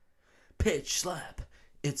pitch slap.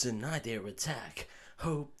 It's an idea attack.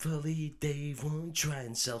 Hopefully Dave won't try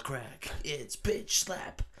and sell crack. It's pitch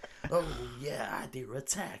slap. Oh yeah, idea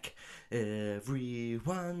attack.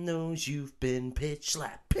 Everyone knows you've been pitch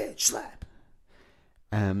slap. Pitch slap.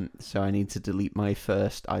 So I need to delete my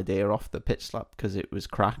first idea off the pitch slap because it was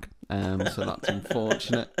crack. So that's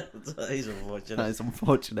unfortunate. That is unfortunate. That is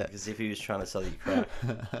unfortunate. Because if he was trying to sell you crack,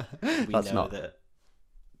 we That's know not. that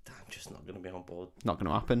I'm just not going to be on board. Not going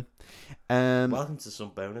to happen. Welcome to some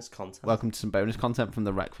bonus content. Welcome to some bonus content from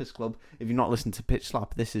the Wreckfasteers Club. If you've not listened to Pitch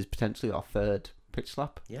Slap, this is potentially our third Pitch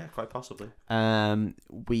Slap. Yeah, quite possibly.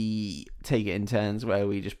 We take it in turns where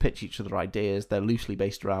we just pitch each other ideas. They're loosely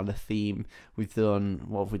based around a theme. We've done,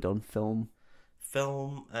 what have we done? Film?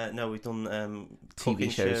 No, we've done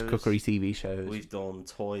TV shows, cookery TV shows. We've done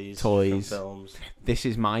toys. From films. This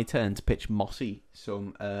is my turn to pitch Mossy,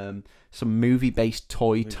 some movie-based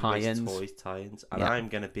toy tie-ins. Toys tie-ins. And I'm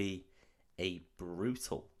going to be a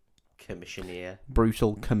brutal commissioner.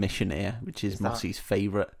 Which is Mossy's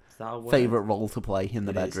favourite role to play in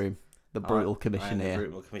the bedroom. The brutal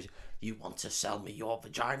commissioner. You want to sell me your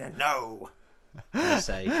vagina? No. I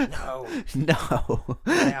say no. No.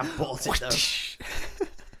 I have bought it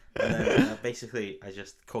though. And then basically I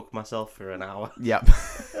just cook myself for an hour. Yep.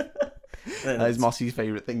 That is Mossy's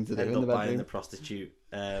favourite thing to do in the bedroom. Buying the prostitute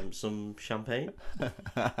some champagne.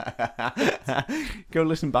 Go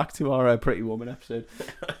listen back to our Pretty Woman episode.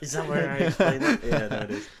 Is that where I explain that? Yeah, no,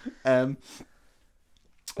 it is.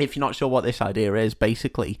 If you're not sure what this idea is,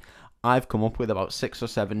 basically, I've come up with about 6 or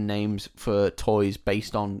 7 names for toys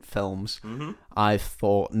based on films. Mm-hmm. I've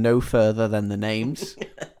thought no further than the names,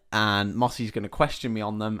 and Mossy's going to question me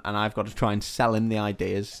on them, and I've got to try and sell him the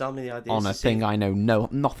ideas. Sell me the ideas on a thing I know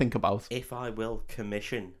nothing about. If I will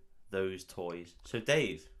commission those toys. So,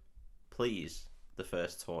 Dave, please, the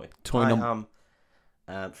first toy. I am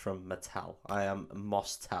from Mattel. I am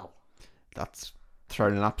Mosstel. That's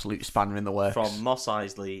thrown an absolute spanner in the works. From Moss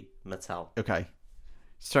Isley Mattel. Okay.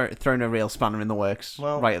 Thrown a real spanner in the works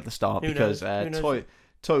right at the start because toy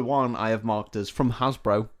 1 I have marked as from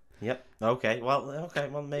Hasbro. Yep. Okay. Well,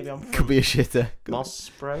 maybe I'm from could be a shitter.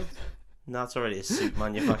 Mossbro. No, that's already a suit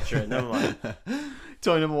manufacturer. Never mind.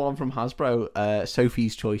 Toy number 1 from Hasbro.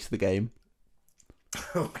 Sophie's Choice the game.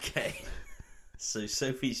 Okay. So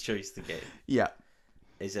Sophie's Choice the game. Yeah.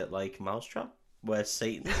 Is it like Mousetrap, where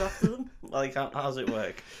Satan's after them? Like, how's it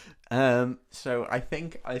work? So I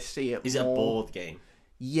think I see it. Is it a board game?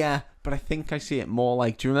 Yeah, but I think I see it more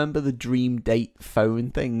like, do you remember the Dream Date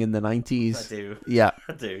phone thing in the 90s? I do. Yeah.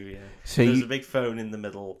 I do, yeah. So there's a big phone in the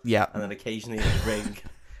middle. Yeah. And then occasionally a ring.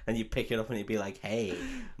 And you pick it up and you'd be like, hey,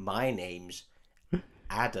 my name's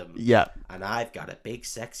Adam. Yeah. And I've got a big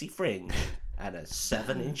sexy fringe and a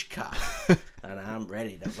 7-inch cock. And I'm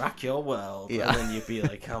ready to rock your world. Yeah. And then you'd be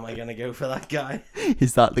like, how am I going to go for that guy?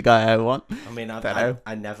 Is that the guy I want? I mean,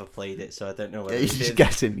 I never played it, so I don't know whether you're just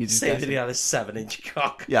guessing. You're just say guessing. that he had a 7-inch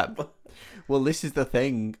cock. Yeah. Well, this is the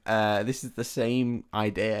thing. This is the same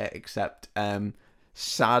idea, except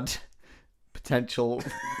sad potential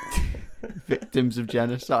victims of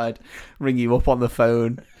genocide ring you up on the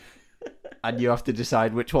phone, and you have to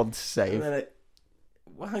decide which one to save.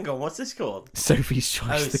 Well, hang on, what's this called? Sophie's Choice.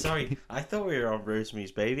 Oh, sorry. I thought we were on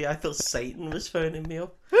Rosemary's Baby. I thought Satan was phoning me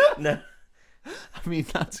up. No. I mean,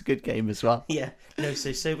 that's a good game as well. Yeah. No,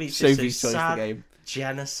 so Sophie's Choice sad, the game.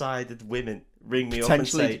 Genocided women ring me up and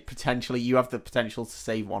say... Potentially, you have the potential to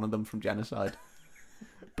save one of them from genocide.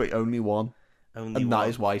 But only one. Only one. That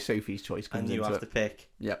is why Sophie's Choice comes into it. And you have to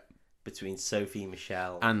pick. Yep. Between Sophie,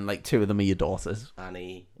 Michelle... And, like, 2 of them are your daughters.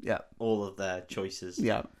 Annie. Yeah. All of their choices.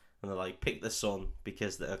 Yeah. And they're like, pick the son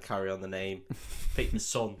because it'll carry on the name. Pick the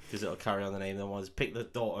son because it'll carry on the name. Then one's pick the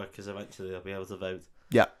daughter because eventually they'll be able to vote.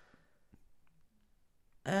 Yeah.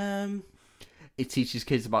 It teaches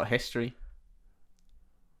kids about history.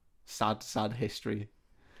 Sad history.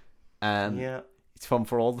 Yeah. It's fun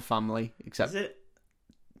for all the family, except Is it?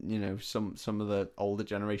 You know, some of the older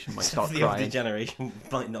generation might start the crying. older generation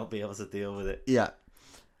might not be able to deal with it. Yeah.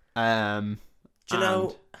 Do you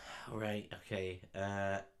know? Right. Okay.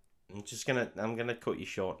 I'm gonna cut you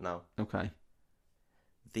short now. Okay.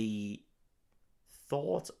 The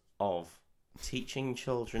thought of teaching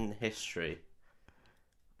children history,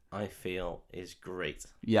 I feel, is great.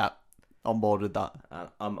 Yeah, on board with that. And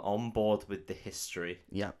I'm on board with the history.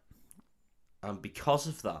 Yeah. And because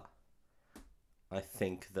of that, I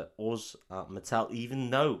think that us at Mattel, even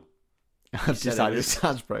though I've decided it's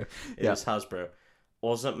Hasbro. It was Hasbro.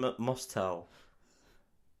 Us at Mosstel,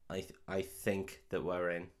 I think that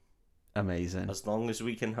we're in. Amazing. As long as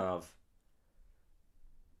we can have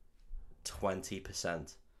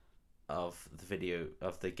 20%, of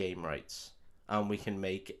the game rights, and we can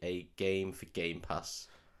make a game for Game Pass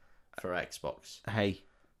for Xbox. Hey,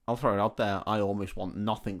 I'll throw it out there. I almost want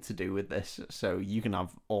nothing to do with this, so you can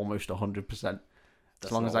have almost 100%.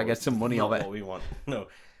 As long as I get some money of it. What we want. No,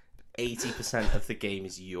 80% of the game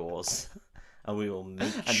is yours, and we will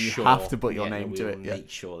make and you sure. have to put your name to it. We will make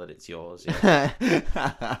sure that it's yours. Yeah.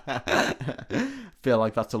 Feel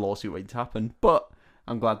like that's a lawsuit waiting to happen, but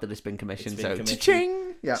I'm glad that it's been commissioned. It's been so, commissioned.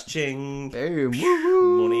 cha-ching! Yeah. Cha-ching! Boom!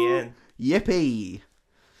 Woo-hoo. Money in. Yippee!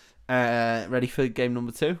 Ready for game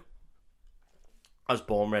number 2? I was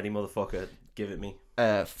born ready, motherfucker. Give it me.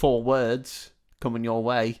 4 words coming your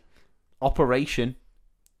way. Operation.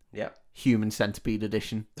 Yep. Human Centipede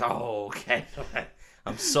Edition. Oh, okay.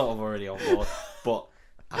 I'm sort of already on board, but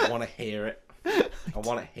I want to hear it.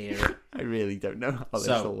 I really don't know how this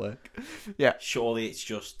will work. Yeah. Surely it's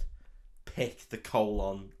just pick the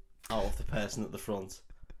colon out of the person at the front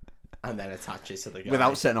and then attach it to the guy.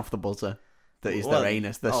 Without setting off the buzzer. That is their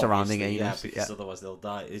anus, the surrounding anus. Yeah, because otherwise they'll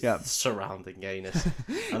die. It's the surrounding anus.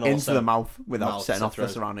 And into also the mouth without setting off the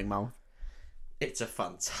surrounding mouth. It's a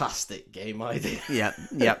fantastic game idea.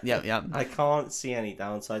 Yeah. I can't see any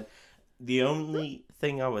downside. The only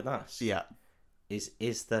thing I would ask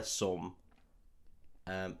is there some...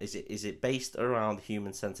 is it based around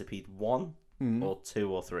Human Centipede 1 or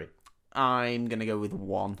 2 or 3? I'm going to go with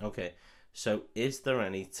 1. Okay, so is there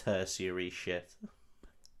any tertiary shit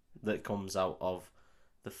that comes out of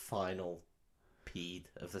the final pede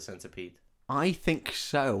of the centipede? I think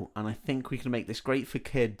so, and I think we can make this great for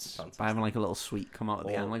kids by having like a little sweet come out at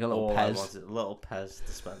the end, like a little Pez. A little Pez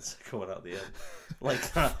dispenser coming out the end.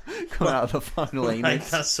 Like that. Coming out of the final anus. Like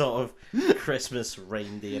that sort of Christmas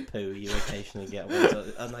reindeer poo you occasionally get.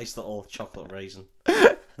 With a nice little chocolate raisin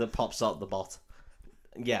that pops out the bot.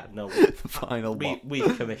 Yeah, no. The final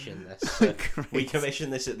we've commissioned this. So we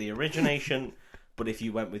commissioned this at the origination. But if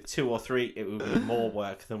you went with 2 or 3, it would be more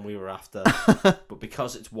work than we were after. But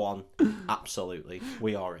because it's 1, absolutely,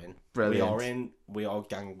 we are in. Brilliant. We are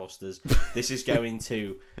gangbusters. This is going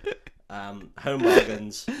to Home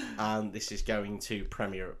Bargains, and this is going to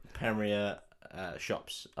Premier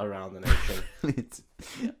shops around the nation.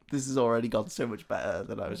 This has already gone so much better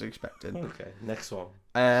than I was expecting. Okay, next one.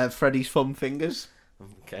 Freddy's Fun Fingers.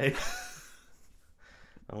 Okay.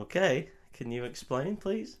 Okay, can you explain,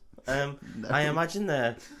 please? No. I imagine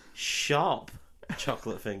they're sharp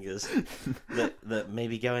chocolate fingers that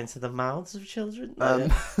maybe go into the mouths of children.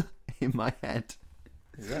 In my head,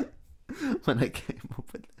 yeah. When I came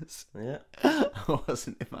up with this, I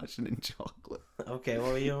wasn't imagining chocolate. Okay,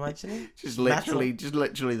 what were you imagining? Just literally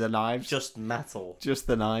the knives. Just metal. Just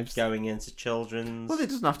the knives going into children's. Well, it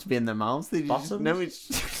doesn't have to be in their mouths. They just, no,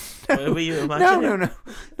 it's. What were you imagining? No.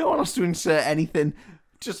 No one has to insert anything.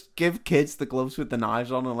 Just give kids the gloves with the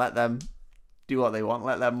knives on and let them do what they want.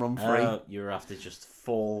 Let them run free. You're after just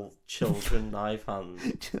full children knife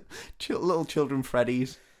hands. Little children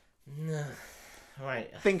Freddies. No.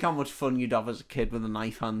 Right. Think how much fun you'd have as a kid with a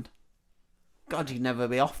knife hand. God, you'd never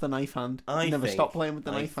be off the knife hand. You'd never stop playing with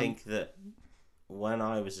the knife hand. I think that when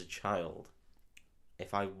I was a child,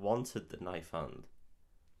 if I wanted the knife hand,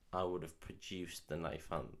 I would have produced the knife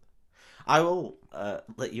hand. I will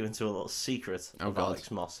let you into a little secret of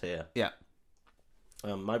Alex Moss here. Yeah.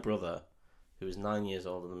 My brother, who is 9 years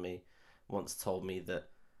older than me, once told me that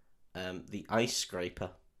the ice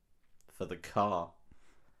scraper for the car,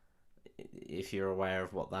 if you're aware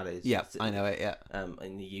of what that is. Yeah, I know it, yeah.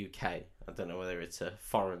 In the UK, I don't know whether it's a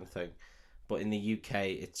foreign thing, but in the UK,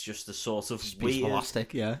 it's just a sort of weird...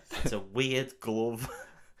 plastic, yeah. It's a weird glove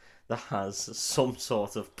that has some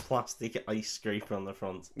sort of plastic ice scraper on the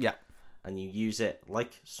front. Yeah. And you use it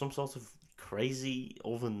like some sort of crazy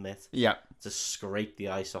oven mitt to scrape the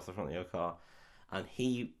ice off the front of your car. And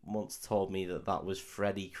he once told me that was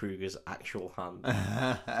Freddy Krueger's actual hand.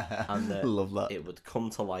 And that love that. It would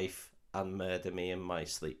come to life and murder me in my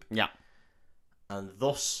sleep. Yeah. And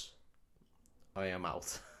thus, I am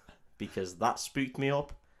out. Because that spooked me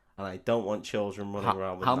up, and I don't want children running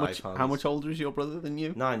around with knife hands. How much older is your brother than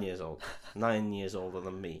you? 9 years old. 9 years older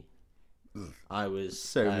than me. I was...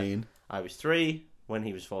 So mean. I was 3 when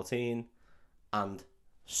he was 14, and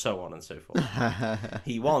so on and so forth.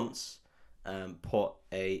 He once put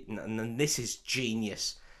a... And this is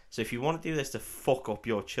genius. So if you want to do this to fuck up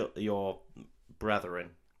your brethren,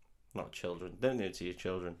 not children, don't do it to your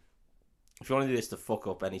children. If you want to do this to fuck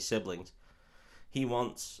up any siblings, he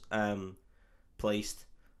once placed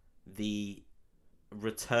the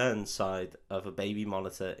return side of a baby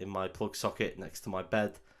monitor in my plug socket next to my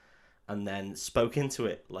bed, and then spoke into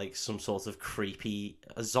it like some sort of creepy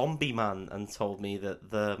zombie man and told me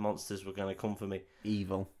that the monsters were going to come for me.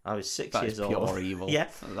 Evil. I was 6 That years is old. pure evil. Yeah.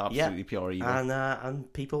 That's absolutely pure evil.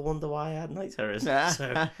 And people wonder why I had night terrors.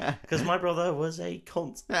 Because my brother was a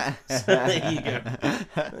cunt. So there you go.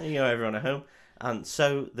 There you go, everyone at home. And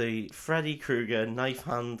so the Freddy Krueger knife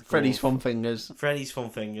hand... Freddy's Fun Fingers. Freddy's Fun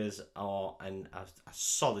Fingers are a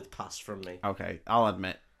solid pass from me. Okay, I'll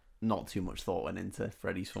admit, not too much thought went into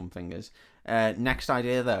Freddy's Fun Fingers. Next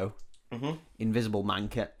idea, though. Invisible Man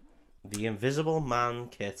Kit. The Invisible Man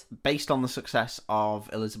Kit. Based on the success of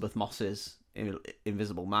Elizabeth Moss's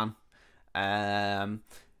Invisible Man.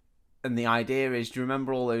 And the idea is, do you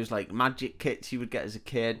remember all those like magic kits you would get as a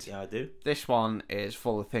kid? Yeah, I do. This one is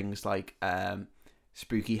full of things like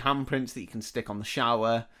spooky handprints that you can stick on the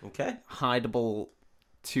shower. Okay. Hideable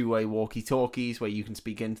two-way walkie-talkies where you can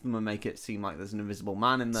speak into them and make it seem like there's an invisible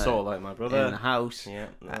man in there. Sort of like my brother. In the house. Yeah,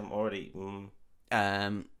 I'm already...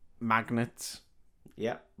 Magnets.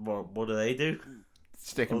 Yeah, what do they do?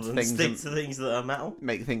 Stick them to things. Stick to things that are metal.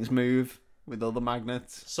 Make things move with other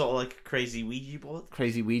magnets. Sort of like a crazy Ouija board.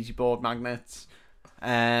 Crazy Ouija board magnets.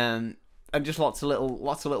 And just lots of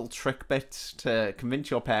little trick bits to convince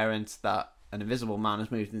your parents that an invisible man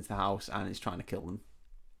has moved into the house and is trying to kill them.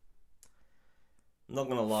 Not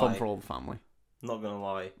gonna lie. Fun for all the family. Not gonna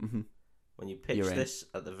lie. Mm-hmm. When you pitched this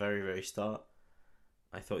at the very, very start,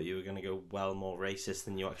 I thought you were gonna go well more racist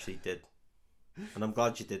than you actually did, and I'm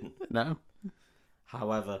glad you didn't. No.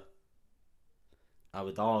 However, I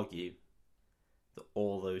would argue that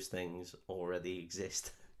all those things already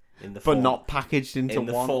exist in the but form, not packaged into in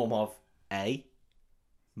the one. form of A,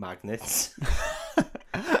 magnets,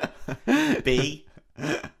 B,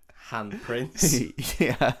 handprints,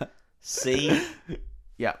 Yeah. C,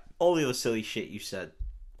 Yeah. all the other silly shit you said.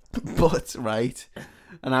 But, right.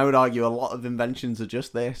 And I would argue a lot of inventions are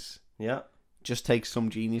just this. Yeah. Just takes some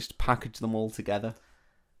genius to package them all together.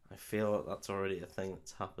 I feel like that's already a thing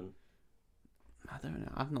that's happened. I don't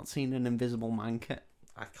know. I've not seen an invisible man kit.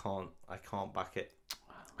 I can't back it.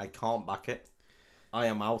 I can't back it. I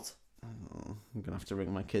am out. Oh, I'm going to have to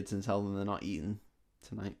ring my kids and tell them they're not eating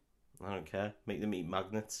tonight. I don't care. Make them eat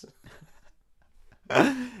magnets.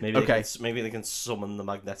 Maybe they can summon the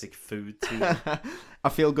magnetic food to them. I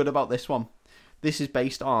feel good about this one. This is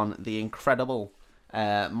based on the incredible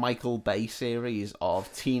Michael Bay series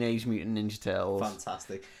of Teenage Mutant Ninja Turtles.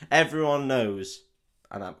 Fantastic. Everyone knows,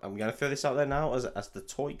 and I'm going to throw this out there now as the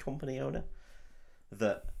toy company owner,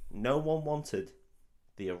 that no one wanted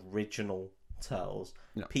the original Turtles.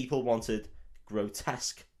 No. People wanted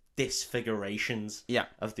grotesque disfigurations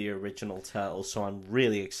of the original Turtles, so I'm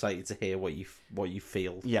really excited to hear what you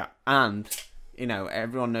feel. Yeah, and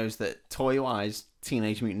everyone knows that toy-wise,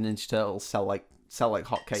 Teenage Mutant Ninja Turtles sell like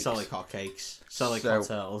hotcakes. Sell like hotcakes. Sell like hot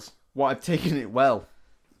Turtles. What I've taken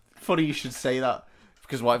funny you should say that,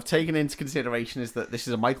 because what I've taken into consideration is that this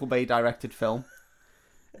is a Michael Bay directed film.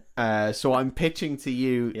 So I'm pitching to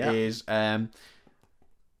you is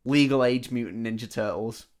legal age Mutant Ninja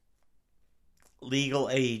Turtles. Legal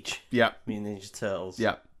age. Yeah. Mutant Ninja Turtles.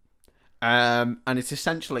 Yeah. And it's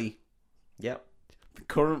essentially the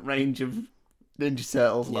current range of Ninja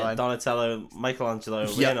Turtles line. Donatello, Michelangelo,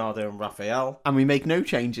 Leonardo, and Raphael. And we make no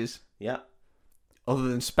changes. Yeah. Other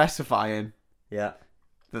than specifying that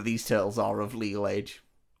these turtles are of legal age.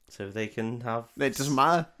 So they can have... It doesn't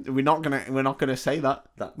matter. We're not gonna say that.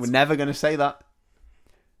 We're never gonna say that.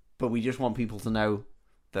 But we just want people to know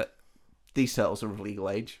that these turtles are of legal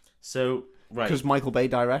age. So, right. Because Michael Bay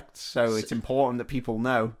directs, so it's important that people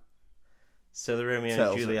know. So the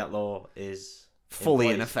Romeo and Juliet law is... Fully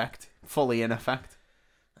in effect.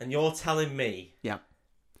 And you're telling me... Yeah.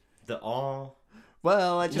 That our...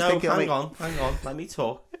 Well, I just think... hang on. Let me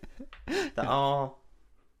talk. That our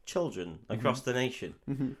children across the nation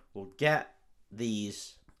will get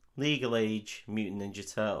these legal age Mutant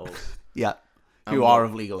Ninja Turtles. Yeah. Who are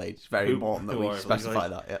of legal age. It's very important that we specify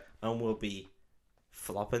that, yeah. And we'll be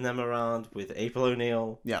flopping them around with April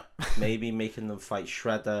O'Neil. Yeah. Maybe making them fight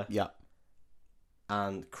Shredder. Yeah.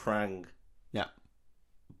 And Krang. Yeah.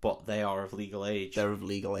 But they are of legal age. They're of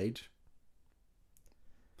legal age.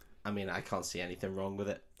 I mean, I can't see anything wrong with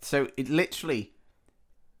it. So it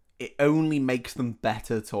only makes them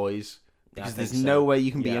better toys. Because there's no way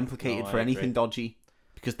you can be implicated for anything dodgy.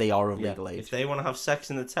 Because they are of legal age. If they want to have sex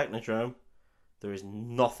in the Technodrome, there is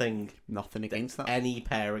nothing against that any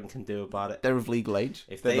parent can do about it. They're of legal age.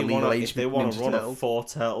 If they want to run a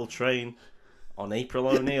 4-turtle train on April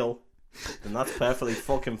O'Neil, then that's perfectly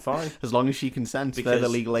fucking fine. As long as she consents, they're the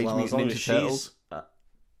legal age Mutant Ninja Turtles.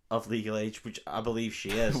 of legal age, which I believe she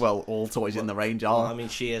is. Well, all toys in the range Well, are. I mean,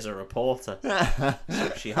 she is a reporter,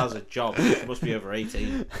 so she has a job. She must be over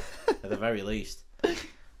 18, at the very least.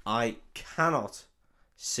 I cannot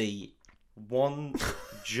see one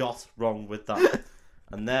jot wrong with that,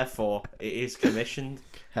 and therefore it is commissioned.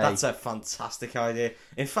 Hey. That's a fantastic idea.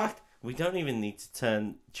 In fact, we don't even need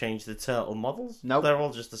to change the turtle models. Nope. They're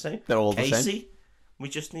all just the same. They're all Casey, the same. we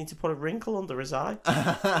just need to put a wrinkle under his eye.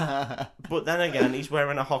 But then again, he's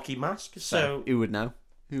wearing a hockey mask, so who would know?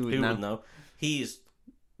 Who would know? He's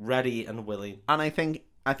ready and willing. And I think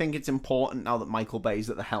it's important now that Michael Bay's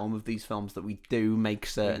at the helm of these films that we do make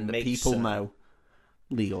certain that people know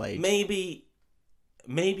legal age. Maybe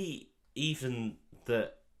even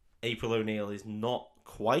that April O'Neil is not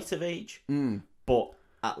quite of age, but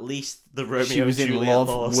at least the Romeo she was and in Juliet love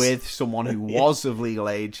laws. with someone who was of legal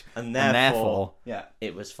age, and therefore yeah,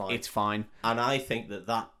 it was fine. It's fine. And I think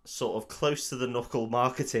that sort of close to the knuckle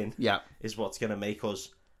marketing is what's going to make us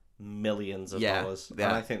millions of dollars. Yeah.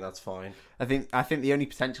 And I think that's fine. I think the only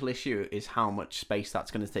potential issue is how much space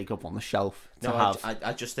that's going to take up on the shelf to have.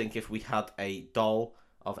 I just think if we had a doll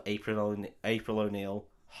of April O'Neil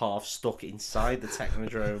half stuck inside the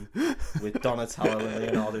Technodrome with Donatello and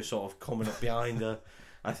Leonardo sort of coming up behind her,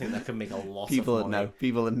 I think that could make a lot of money. People would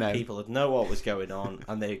know. People would know what was going on,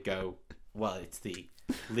 and they'd go, well, it's the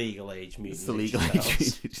legal age mutant. It's the legal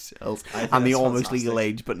age cells. And the almost fantastic. legal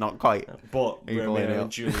age, but not quite. But April Romeo O'Neil.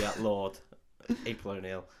 and Juliet Lord, April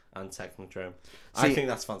O'Neil, and Technodrome. See, I think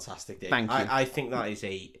that's fantastic, Dave. Thank you. I think that is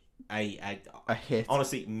a hit.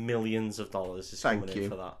 Honestly, millions of dollars is coming in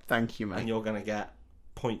for that. Thank you, mate. And you're going to get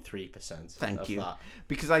 0.3% Thank of you. that.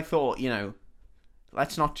 Because I thought,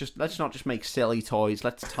 let's not just make silly toys.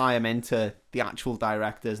 Let's tie them into the actual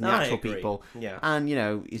directors and the actual people. Yeah. And he's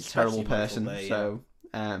a Especially terrible person, Michael Bay,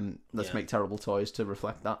 so let's make terrible toys to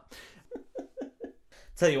reflect that.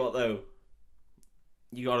 Tell you what, though,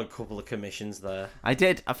 you got a couple of commissions there. I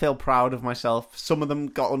did. I feel proud of myself. Some of them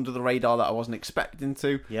got under the radar that I wasn't expecting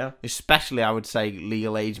to. Yeah. Especially, I would say,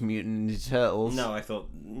 Legal Age Mutant Ninja Turtles. No, I thought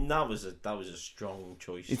that was a strong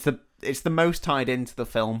choice. It's the most tied into the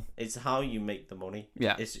film. It's how you make the money.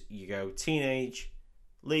 Yeah. It's you go teenage,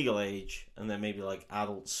 legal age, and then maybe like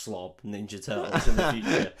adult slob Ninja Turtles in the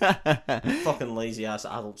future. Fucking lazy ass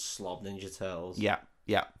adult slob Ninja Turtles. Yeah.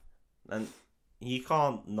 And you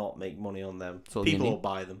can't not make money on them. all People you will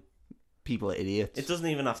buy them. People are idiots. It doesn't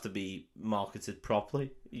even have to be marketed properly.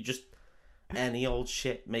 You just any old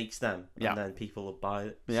shit makes them, and then people will buy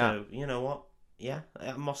it. Yeah. So you know what? Yeah,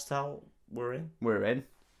 at Mostel, we're in. We're in.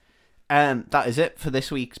 That is it for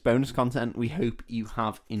this week's bonus content. We hope you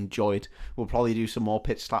have enjoyed. We'll probably do some more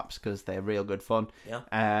pitch slaps because they're real good fun. Yeah.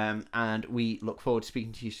 And we look forward to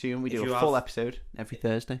speaking to you soon. We If do you a full have- episode every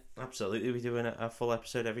Thursday. Absolutely, we're doing a full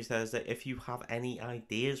episode every Thursday. If you have any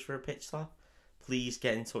ideas for a pitch slap, please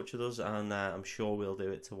get in touch with us, and I'm sure we'll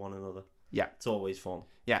do it to one another. Yeah. It's always fun.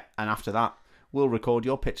 Yeah, and after that, we'll record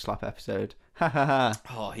your pitch slap episode. Ha ha ha.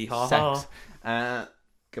 Oh, hee ha Sex. ha.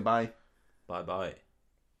 Goodbye. Bye bye.